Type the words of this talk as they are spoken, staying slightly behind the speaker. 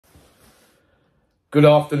Good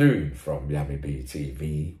afternoon from Yami B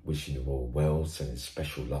TV, wishing you all well, sending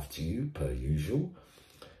special love to you per usual.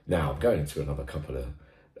 Now I'm going to another couple of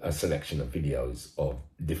a selection of videos of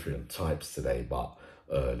different types today, but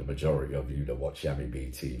the majority of you that watch Yami B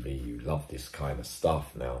TV, you love this kind of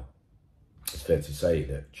stuff. Now it's fair to say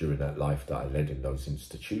that during that life that I led in those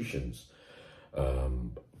institutions,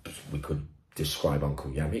 we could describe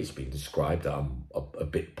Uncle Yami. It's been described that I'm a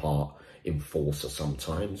bit part enforcer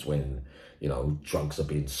sometimes when, you know, drugs are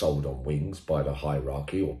being sold on wings by the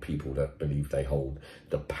hierarchy or people that believe they hold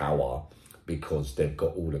the power because they've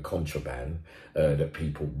got all the contraband that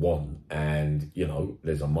people want. And, you know,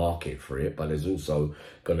 there's a market for it, but there's also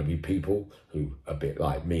going to be people who, a bit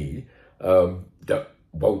like me, that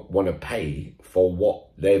won't want to pay for what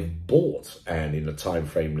they've bought. And in the time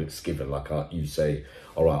frame that's given, like you say,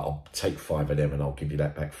 all right, I'll take 5 of them and I'll give you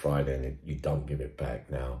that back Friday, and you don't give it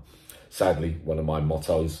back. Now, sadly, one of my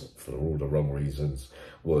mottos, for all the wrong reasons,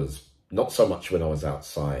 was not so much when I was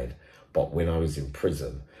outside, but when I was in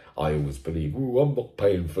prison, I always believed, oh, I'm not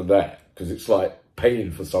paying for that, because it's like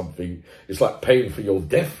paying for something. It's like paying for your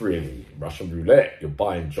death, really. Russian roulette. You're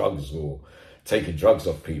buying drugs or taking drugs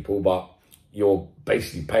off people, but you're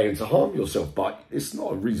basically paying to harm yourself. But it's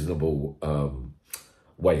not a reasonable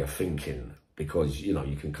way of thinking, because, you know,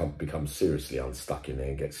 you can become seriously unstuck in there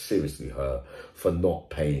and get seriously hurt for not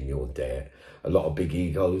paying your debt. A lot of big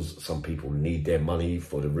egos. Some people need their money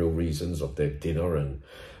for the real reasons of their dinner, and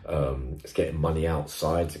it's getting money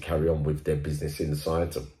outside to carry on with their business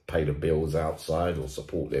inside, to pay the bills outside or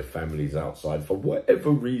support their families outside for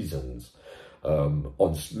whatever reasons.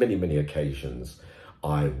 On many occasions,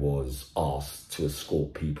 I was asked to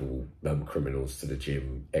escort people, criminals, to the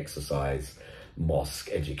gym, exercise, mosque,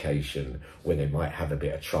 education, when they might have a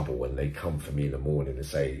bit of trouble, when they come for me in the morning and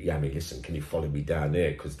say, Yami, listen, can you follow me down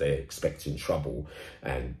there, because they're expecting trouble,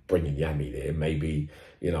 and bringing Yami there. Maybe,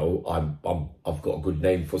 you know, I've got a good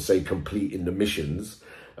name for, say, completing the missions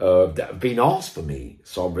that have been asked for me,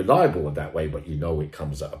 so I'm reliable in that way. But you know, it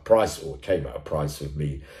comes at a price, or it came at a price with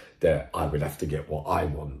me, that I would have to get what I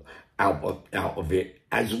want out of it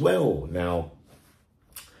as well. Now,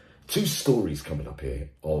 2 stories coming up here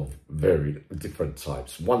of very different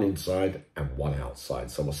types, one inside and one outside.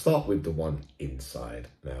 So I'll start with the one inside.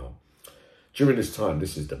 Now, during this time,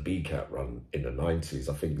 this is the BCAT run in the 90s.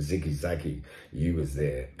 I think Ziggy Zaggy, you was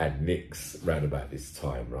there, and Nick's round about this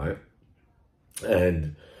time, right?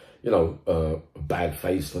 And, you know, bad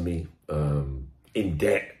phase for me, in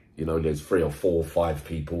debt. You know, there's 3 or 4 or 5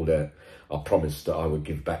 people that I promised that I would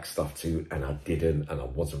give back stuff to, and I didn't, and I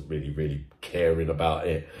wasn't really caring about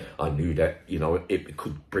it. I knew that, you know, it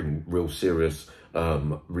could bring real serious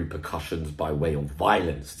repercussions by way of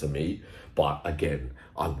violence to me. But again,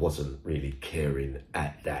 I wasn't really caring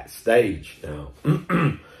at that stage. Now,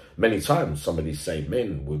 many times some of these same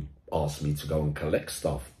men would ask me to go and collect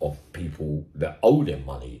stuff of people that owe them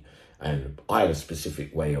money. And I had a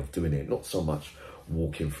specific way of doing it, not so much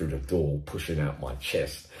walking through the door, pushing out my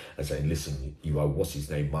chest and saying, listen, you owe what's his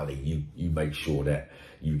name money, you make sure that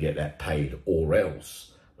you get that paid, or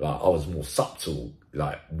else. Like, I was more subtle,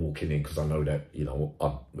 like walking in, because I know that, you know,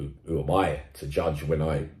 who am I to judge when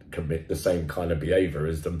I commit the same kind of behavior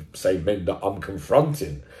as the same men that I'm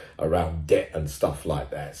confronting around debt and stuff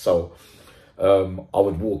like that. So I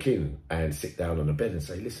would walk in and sit down on the bed and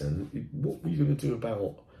say, listen, what were you going to do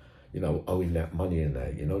about, you know, owing that money and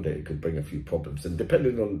that, you know, that it could bring a few problems. And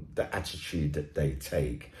depending on the attitude that they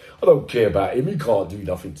take, I don't care about him, he can't do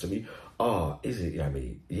nothing to me. Ah, is it,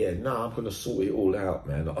 Yami? Yeah, nah, I'm going to sort it all out,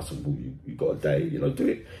 man. I said, well, you got a day, you know, do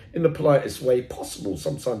it in the politest way possible.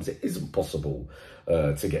 Sometimes it isn't possible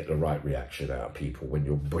to get the right reaction out of people when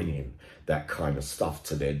you're bringing that kind of stuff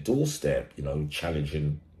to their doorstep, you know,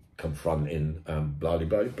 challenging, confronting, blah, blah,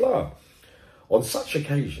 blah, blah. On such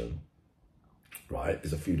occasion, right,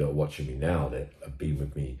 there's a few that are watching me now that have been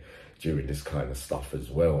with me during this kind of stuff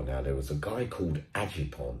as well. Now, there was a guy called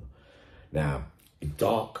Agipon. Now,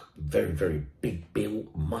 dark, very big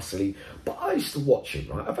built, muscly, but I used to watch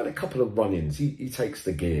him, right? I've had a couple of run-ins. He takes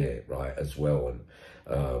the gear, right, as well.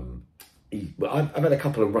 And I've had a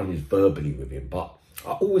couple of run-ins verbally with him, but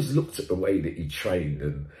I always looked at the way that he trained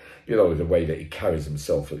and, you know, the way that he carries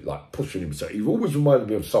himself, like pushing himself. He always reminded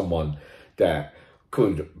me of someone that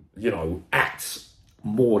could, you know, act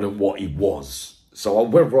more than what he was. So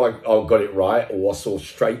whether I got it right or I saw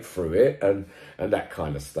straight through it and that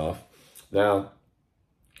kind of stuff. Now,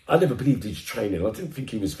 I never believed his training. I didn't think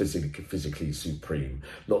he was physically supreme.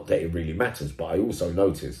 Not that it really matters, but I also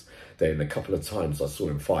noticed that in a couple of times I saw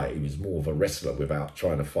him fight, he was more of a wrestler without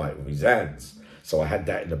trying to fight with his hands. So I had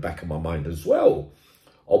that in the back of my mind as well.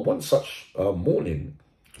 On one such morning,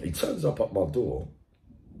 he turns up at my door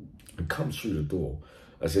and comes through the door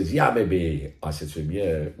and says, yeah, maybe. I said to him,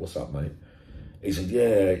 yeah, what's up, mate? He said,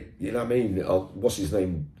 yeah, you know what I mean? What's his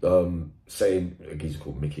name? Saying, a geezer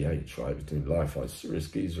called Mickey H, right? He was doing live fights, serious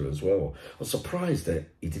geezer as well. I was surprised that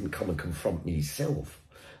he didn't come and confront me himself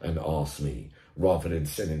and ask me, rather than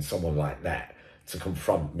sending someone like that to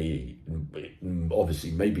confront me, obviously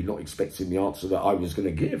maybe not expecting the answer that I was going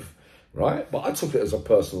to give, right? But I took it as a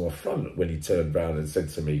personal affront when he turned around and said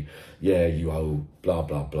to me, yeah, you owe blah,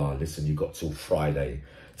 blah, blah. Listen, you got till Friday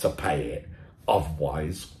to pay it.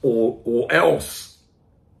 Otherwise, or else.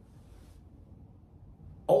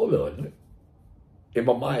 Hold on. In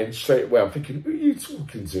my mind, straight away, I'm thinking, who are you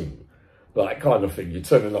talking to? Like, kind of thing. You're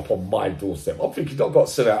turning up on my doorstep. I'm thinking, I've got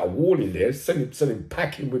to send out a warning there, send him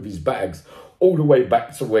packing with his bags all the way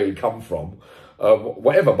back to where he come from.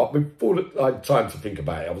 Whatever. But before I had time to think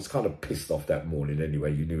about it, I was kind of pissed off that morning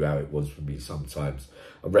anyway. You knew how it was for me sometimes.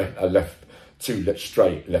 I left two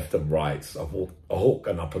straight, left and right. I thought a hook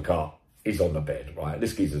and uppercut. He's on the bed, right?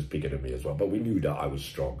 This geezer's bigger than me as well, but we knew that I was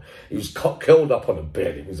strong. He was curled up on a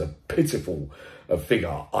bed. It was a pitiful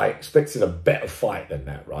figure. I expected a better fight than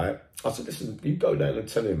that, right? I said, listen, you go down and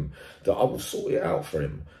tell him that I will sort it out for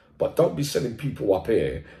him, but don't be sending people up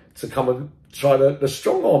here to come and try the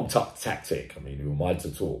strong arm tactic. I mean, who am I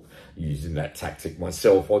to talk using that tactic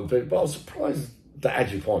myself on things? But I was surprised that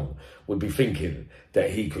Ajipon would be thinking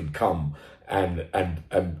that he could come and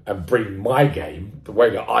bring my game, the way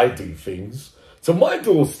that I do things, to my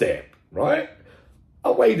doorstep, right?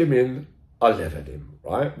 I weighed him in, I levered him,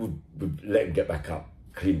 right? We let him get back up,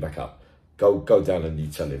 clean back up. Go down and you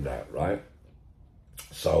tell him that, right?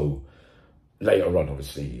 So later on,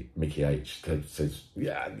 obviously, Mickey H says,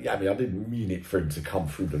 yeah, I mean, I didn't mean it for him to come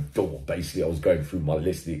through the door. Basically, I was going through my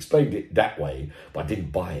list. He explained it that way, but I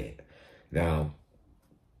didn't buy it. Now,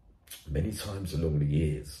 many times along the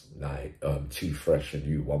years, like Too Fresh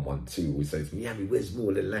and U112 always say to me, yeah, I mean, where's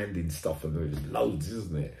more the landing stuff? And there's loads,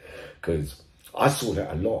 isn't it? Because I saw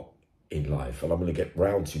that a lot in life, and I'm going to get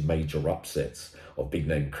round to major upsets of big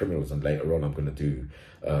name criminals, and later on I'm going to do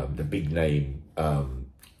the big name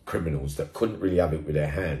criminals that couldn't really have it with their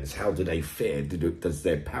hands. How do they fare? Does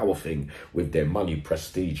their power thing with their money,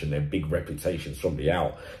 prestige and their big reputations from the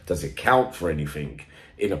out, does it count for anything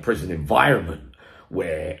in a prison environment?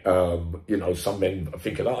 Where, you know, some men are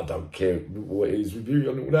thinking, oh, I don't care what it is with you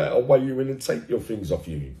and all that, I'll weigh you in and take your things off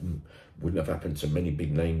you. Wouldn't have happened to many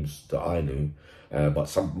big names that I knew,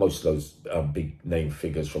 but most of those big name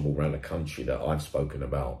figures from all around the country that I've spoken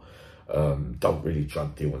about don't really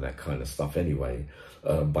drug deal and that kind of stuff anyway.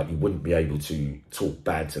 But you wouldn't be able to talk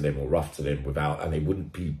bad to them or rough to them without, and they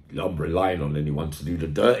wouldn't be relying on anyone to do the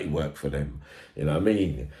dirty work for them. You know what I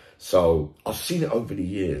mean? So I've seen it over the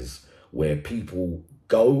years, where people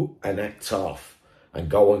go and act tough and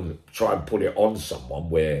go and try and put it on someone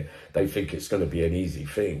where they think it's going to be an easy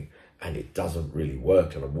thing, and it doesn't really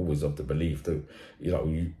work. And I'm always of the belief that, you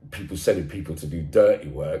know, people sending people to do dirty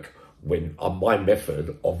work, when my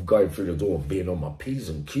method of going through the door and being on my P's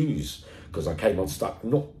and Q's, because I came unstuck,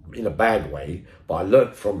 not in a bad way, but I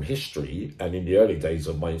learnt from history, and in the early days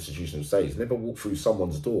of my institutional stays, never walk through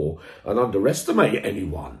someone's door and underestimate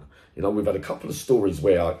anyone. You know, we've had a couple of stories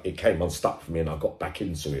where it came unstuck for me and I got back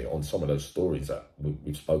into it on some of those stories that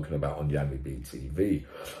we've spoken about on Yami BTV.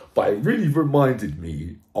 But it really reminded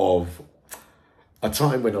me of a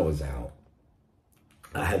time when I was out.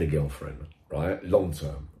 I had a girlfriend, right? Long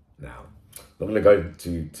term now. I'm not going to go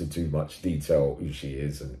into too much detail who she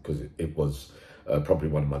is, and because it was probably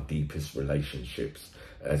one of my deepest relationships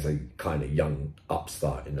as a kind of young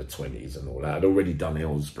upstart in the 20s and all that. I'd already done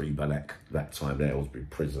Aylesbury by that time, the Aylesbury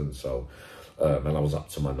prison, so and I was up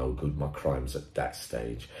to my no good, my crimes at that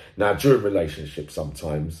stage. Now, during relationships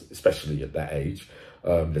sometimes, especially at that age,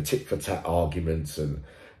 the tit-for-tat arguments and,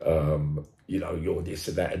 you know, you're this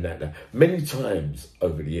and that and that. Many times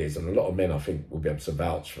over the years, and a lot of men, I think, will be able to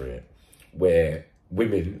vouch for it, where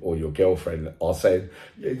women or your girlfriend are saying,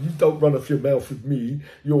 yeah, you don't run off your mouth with me,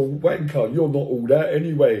 you're a wanker, you're not all that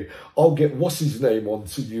anyway, I'll get what's his name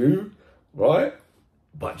onto you, right?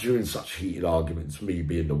 But during such heated arguments, me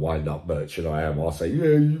being the wind-up merchant I am, I'll say,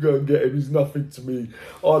 yeah, you go and get him, he's nothing to me,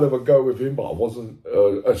 I'll never go with him. But I wasn't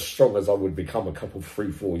as strong as I would become a couple,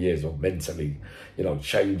 3-4 years of mentally, you know,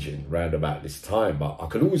 changing round about this time. But I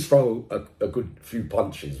could always throw a good few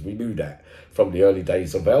punches. We knew that from the early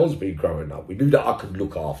days of Aylesbury growing up. We knew that I could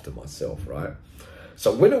look after myself, right?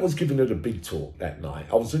 So when I was giving her the big talk that night,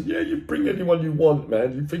 I was saying, yeah, you bring anyone you want,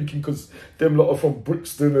 man. You're thinking because them lot are from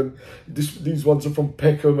Brixton and these ones are from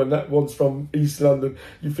Peckham and that one's from East London.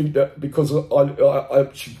 You think that because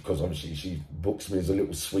because obviously she books me as a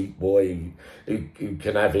little sweet boy who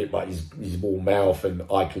can have it, but he's more mouth, and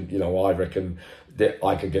I can, you know, I reckon that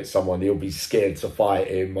I could get someone, he'll be scared to fight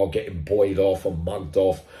him, I'll get him buoyed off or mugged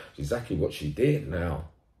off. Exactly what she did. Now,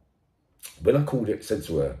 when I called it, said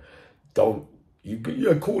to her, you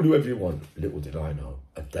call whoever you want. Little did I know,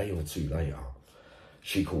 a day or two later,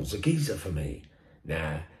 she calls a geezer for me.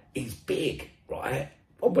 Now, he's big, right?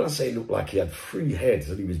 Well, when I say he looked like he had 3 heads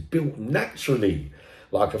and he was built naturally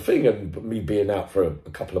like a thing, and me being out for a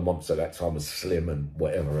couple of months at that time was slim and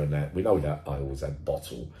whatever and that. We know that I always had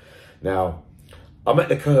bottle. Now, I'm at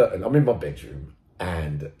the curtain, I'm in my bedroom,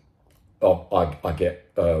 and I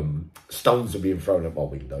get stones are being thrown at my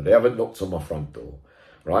window. They haven't knocked on my front door,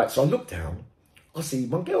 right? So I look down, I see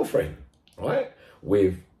my girlfriend, right,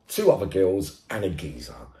 with 2 other girls and a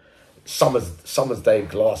geezer. Summer's day,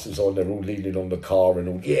 glasses on, they're all leaning on the car and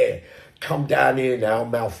all, yeah, come down here now,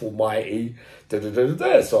 mouth almighty,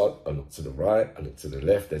 da-da-da-da-da. So I look to the right, I look to the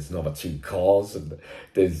left, there's another 2 cars, and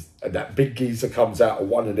that big geezer comes out of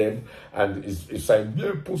one of them and is saying,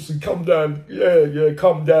 yeah, pussy, come down, yeah,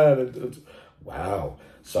 come down. And wow.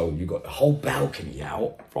 So you got the whole balcony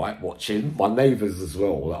out, right, watching. My neighbours as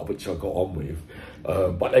well, which I got on with.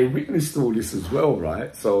 But they witnessed all this as well,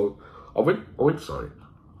 right? So I went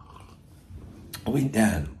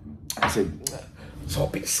down. I said, so I'm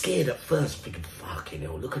a bit scared at first, thinking, fucking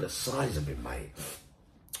hell, look at the size of it, mate.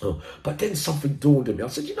 But then something dawned on me. I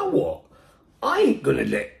said, you know what? I ain't gonna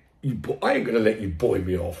let you buoy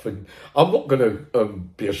me off, and I'm not gonna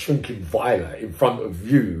be a shrinking violet in front of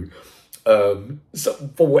you. So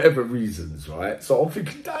for whatever reasons, right? So I'm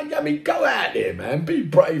thinking, I mean, go out there, man, be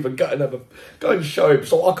brave and go and show him.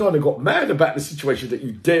 So I kind of got mad about the situation that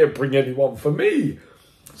you dare bring anyone for me.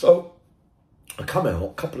 So I come out,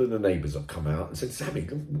 a couple of the neighbours have come out and said, Sammy,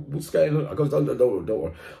 what's going on? I go, don't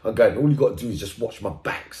worry. I'm going, all you got to do is just watch my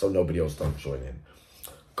back so nobody else don't join in.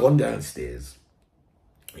 Gone downstairs.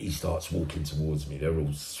 He starts walking towards me. They're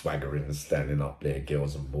all swaggering and standing up there,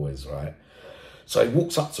 girls and boys, right? So he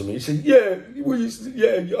walks up to me. He said, I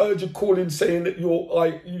heard you calling saying that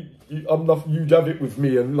you'd have it with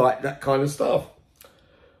me and like that kind of stuff.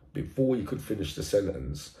 Before he could finish the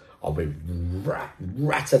sentence, I went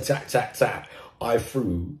rat-a-tat-tat-tat. I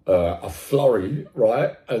threw a flurry,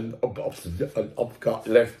 right? And I've got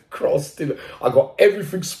left crossed. I got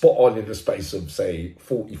everything spot on in the space of, say,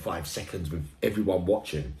 45 seconds with everyone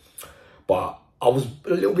watching. But I was a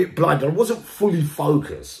little bit blinded. I wasn't fully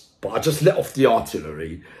focused. But I just let off the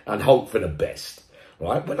artillery and hoped for the best,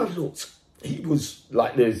 right? When I looked, he was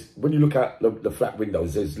like, when you look at the flat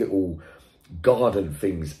windows, there's little garden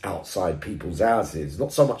things outside people's houses.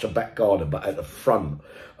 Not so much a back garden, but at the front,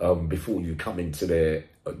 before you come into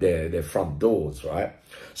their front doors, right?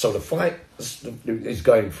 So the fight is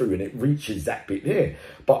going through and it reaches that bit there.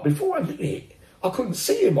 But before I did it, I couldn't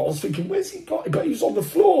see him. I was thinking, where's he got him? But he was on the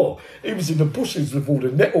floor. He was in the bushes with all the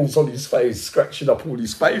nettles on his face, scratching up all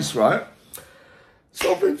his face, right?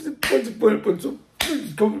 So I went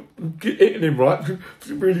hitting him, right?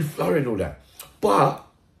 Really flowing all that. But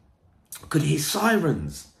I could hear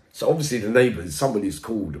sirens. So obviously the neighbours, somebody's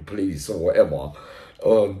called the police or whatever.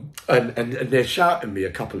 And they're shouting me, a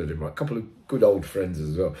couple of them, right? A couple of good old friends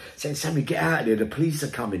as well, saying, Sammy, get out of there. The police are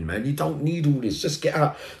coming, man. You don't need all this. Just get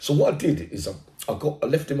out. So what I did is I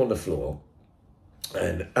left him on the floor.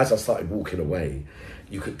 And as I started walking away,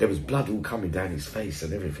 there was blood all coming down his face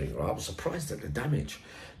and everything, right? I was surprised at the damage.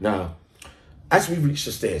 Now, as we reached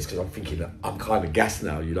the stairs, because I'm thinking, I'm kind of gassed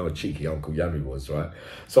now, you know how cheeky Uncle Yami was, right?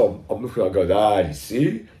 So I'm looking, I go, you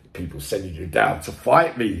see? People sending you down to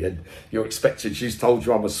fight me, and you're expecting, she's told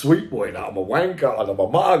you I'm a sweet boy, that I'm a wanker, and I'm a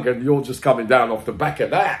mug, and you're just coming down off the back of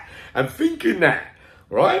that, and thinking that,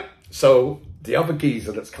 right? So the other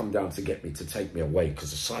geezer that's come down to get me, to take me away,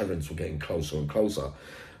 because the sirens were getting closer and closer,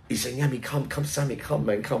 he's saying, Yami, come, Sammy, come,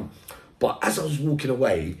 man, come. But as I was walking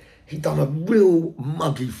away, he'd done a real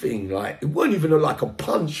muggy thing, like, it weren't even like a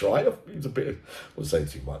punch, right? It was a bit, I won't say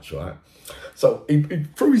too much, right? So he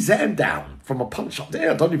threw his hand down from a punch up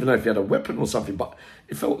there. I don't even know if he had a weapon or something, but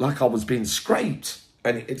it felt like I was being scraped,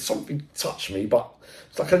 and something touched me, but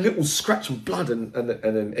It's like a little scratch of blood. And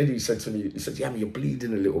then Eddie said to me, he said, yeah, you're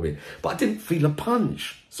bleeding a little bit. But I didn't feel a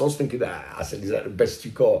punch. So I was thinking, I said, is that the best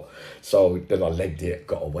you got? So then I legged it,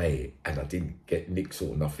 got away, and I didn't get nicks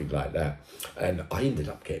or nothing like that. And I ended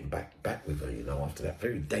up getting back with her, you know, after that.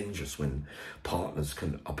 Very dangerous when partners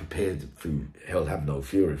are prepared through hell have no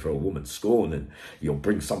fury for a woman's scorn, and you'll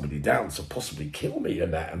bring somebody down to possibly kill me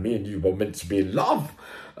and that, and me and you were meant to be in love.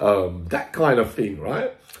 That kind of thing,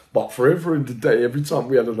 right? But forever in the day, every time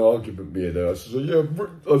we had an argument, me and her, I said, yeah,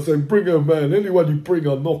 bring her, man. Anyone you bring,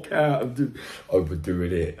 I'll knock out, and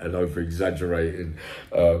overdoing it and over-exaggerating,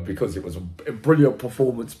 because it was a brilliant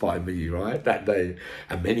performance by me, right, that day.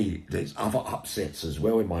 And there's other upsets as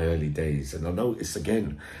well in my early days. And I noticed,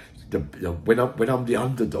 again, when I'm the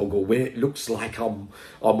underdog, or where it looks like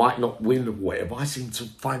I might not win or whatever, I seem to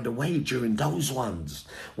find a way during those ones.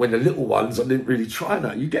 When the little ones, I didn't really try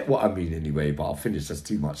that. You get what I mean anyway, but I'll finish. There's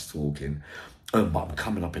too much talking. But I'm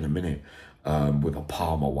coming up in a minute with a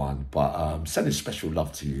Palmer one. But sending special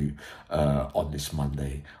love to you on this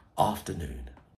Monday afternoon.